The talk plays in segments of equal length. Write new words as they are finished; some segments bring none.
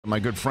My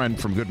good friend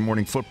from Good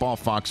Morning Football,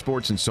 Fox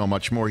Sports, and so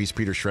much more. He's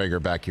Peter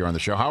Schrager back here on the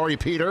show. How are you,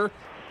 Peter?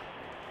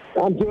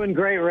 I'm doing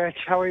great, Rich.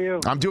 How are you?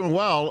 I'm doing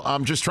well.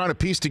 I'm just trying to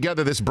piece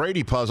together this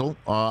Brady puzzle.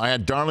 I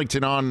had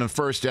Darlington on the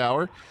first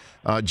hour,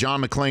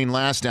 John McClain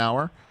last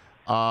hour.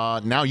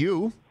 Now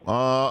you.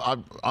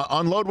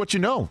 Unload what you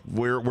know.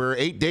 We're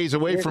 8 days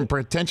away from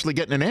potentially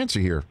getting an answer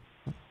here.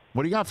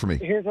 What do you got for me?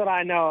 Here's what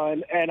I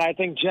know, and I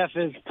think Jeff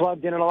is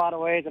plugged in a lot of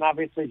ways, and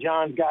obviously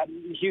John's got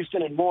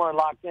Houston and more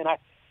locked in.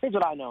 Here's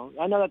what I know.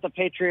 I know that the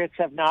Patriots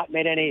have not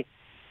made any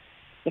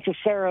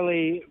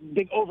necessarily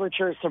big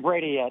overtures to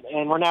Brady yet,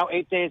 and we're now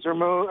 8 days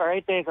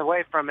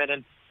away from it.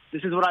 And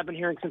this is what I've been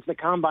hearing since the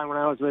combine when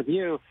I was with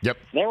you. Yep.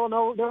 There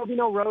will be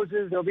no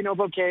roses, there will be no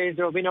bouquets,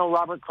 there will be no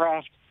Robert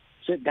Kraft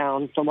sit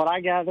down. From what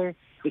I gather,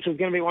 this is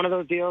going to be one of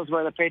those deals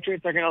where the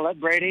Patriots are going to let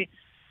Brady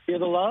feel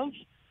the love,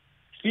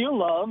 feel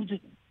loved,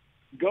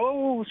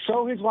 go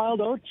sow his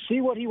wild oats,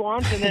 see what he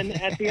wants, and then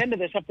at the end of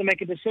this have to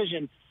make a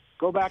decision.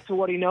 Go back to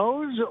what he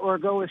knows or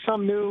go with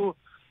some new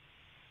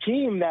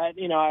team that,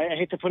 I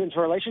hate to put into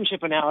a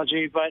relationship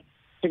analogy, but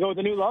to go with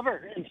a new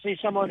lover and see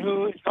someone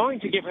who is going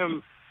to give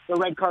him the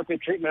red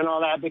carpet treatment and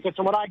all that. Because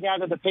from what I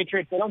gather, the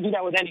Patriots, they don't do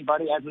that with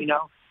anybody, as we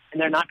know, and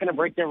they're not going to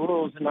break their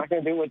rules and not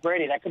going to do it with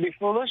Brady. That could be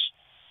foolish,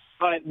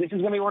 but this is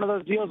going to be one of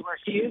those deals where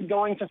he is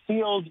going to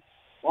field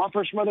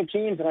offers from other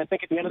teams, and I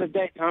think at the end of the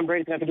day, Tom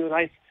Brady's going to have to do a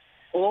nice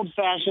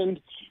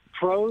old-fashioned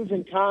pros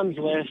and cons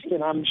list.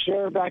 And I'm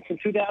sure back in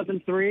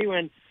 2003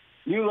 when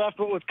you left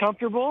what was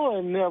comfortable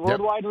and a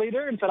worldwide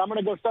leader and said, I'm going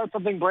to go start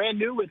something brand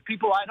new with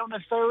people I don't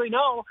necessarily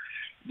know,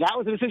 that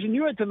was a decision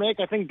you had to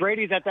make. I think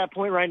Brady's at that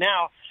point right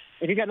now,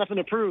 and he got nothing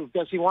to prove.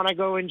 Does he want to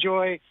go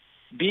enjoy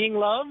being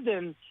loved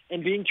and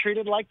being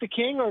treated like the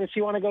king, or does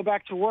he want to go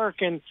back to work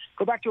and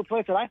go back to a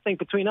place that I think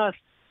between us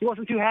he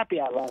wasn't too happy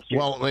at last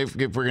year? Well, if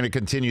we're going to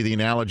continue the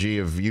analogy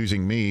of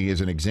using me as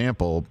an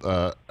example,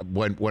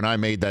 when I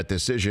made that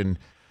decision,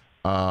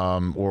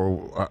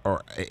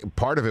 or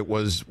part of it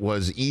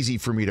was easy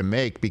for me to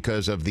make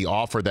because of the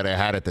offer that I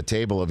had at the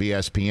table of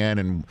ESPN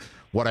and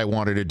what I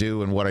wanted to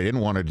do and what I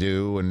didn't want to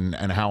do and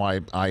how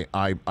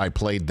I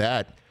played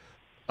that.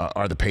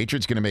 Are the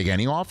Patriots going to make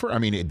any offer? I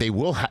mean, they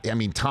will.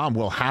 Tom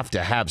will have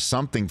to have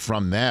something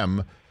from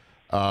them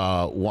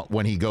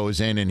when he goes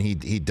in and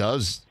he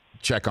does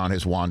check on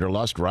his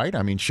wanderlust, right?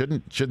 I mean,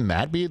 shouldn't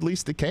that be at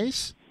least the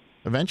case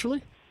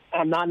eventually?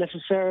 I'm not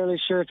necessarily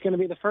sure it's going to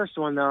be the first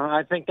one, though.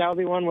 I think that would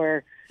be one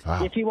where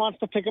if he wants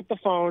to pick up the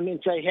phone and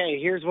say, hey,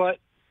 here's what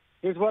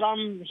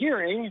I'm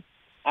hearing,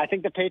 I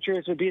think the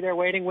Patriots would be there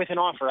waiting with an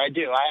offer. I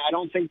do. I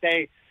don't think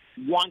they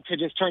want to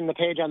just turn the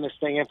page on this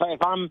thing. If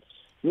I'm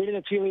reading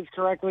the tea leaves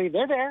correctly,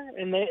 they're there,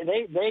 and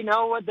they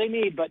know what they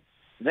need, but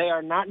they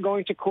are not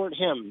going to court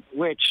him,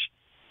 which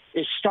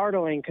is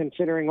startling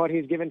considering what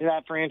he's given to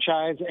that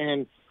franchise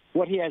and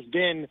what he has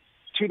been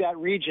to that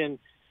region,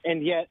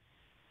 and yet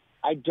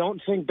I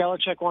don't think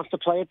Belichick wants to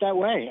play it that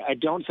way. I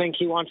don't think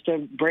he wants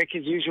to break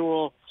his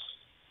usual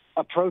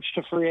approach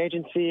to free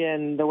agency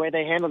and the way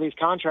they handle these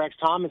contracts.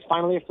 Tom is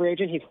finally a free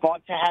agent. He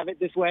fought to have it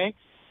this way.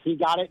 He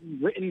got it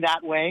written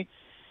that way.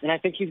 And I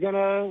think he's going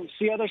to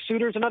see other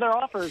suitors and other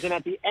offers. And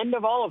at the end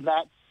of all of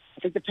that,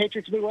 I think the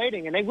Patriots will be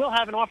waiting. And they will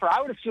have an offer,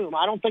 I would assume.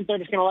 I don't think they're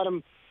just going to let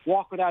him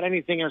walk without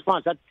anything in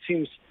response. That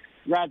seems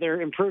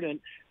rather imprudent.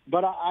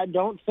 But I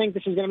don't think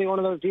this is going to be one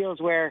of those deals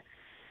where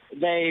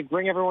they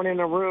bring everyone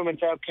in a room and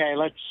say, okay,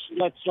 let's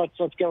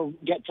go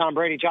get Tom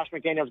Brady. Josh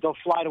McDaniels, go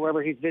fly to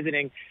wherever he's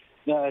visiting,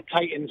 the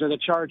Titans or the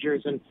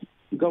Chargers, and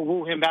go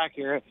woo him back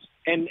here.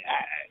 And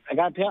I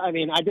got to tell,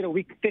 I did a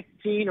Week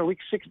 15 or Week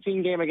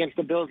 16 game against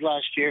the Bills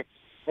last year.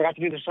 I got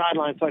to do the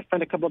sideline, so I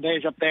spent a couple of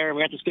days up there, and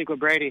we got to speak with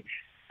Brady.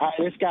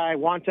 This guy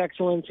wants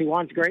excellence. He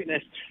wants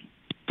greatness.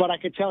 But I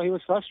could tell he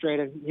was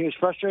frustrated.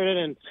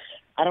 And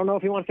I don't know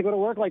if he wants to go to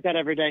work like that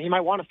every day. He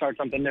might want to start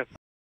something new.